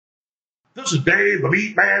This is Dave, the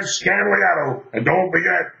Meat Man Scandaliato, and don't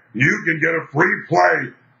forget, you can get a free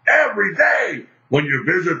play every day when you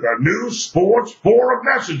visit the new Sports Forum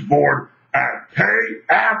message board at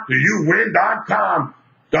payafteryouwin.com,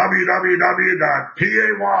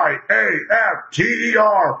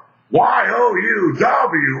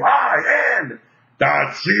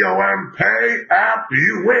 www.payafteryouwin.com,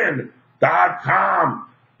 payafteryouwin.com.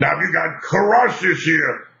 Now, if you got crushed this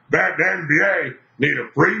year, bet the NBA need a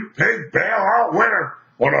free pig bailout winner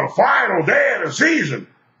on the final day of the season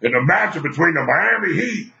in the matchup between the Miami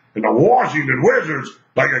Heat and the Washington Wizards,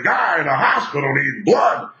 like a guy in a hospital needs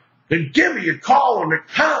blood, then give me a call on the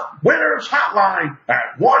Count Winners Hotline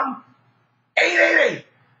at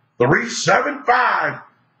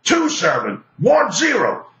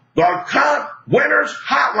 1-888-375-2710. The Count Winners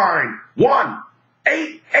Hotline,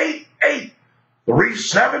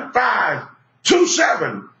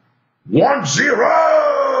 1-888-375-2710.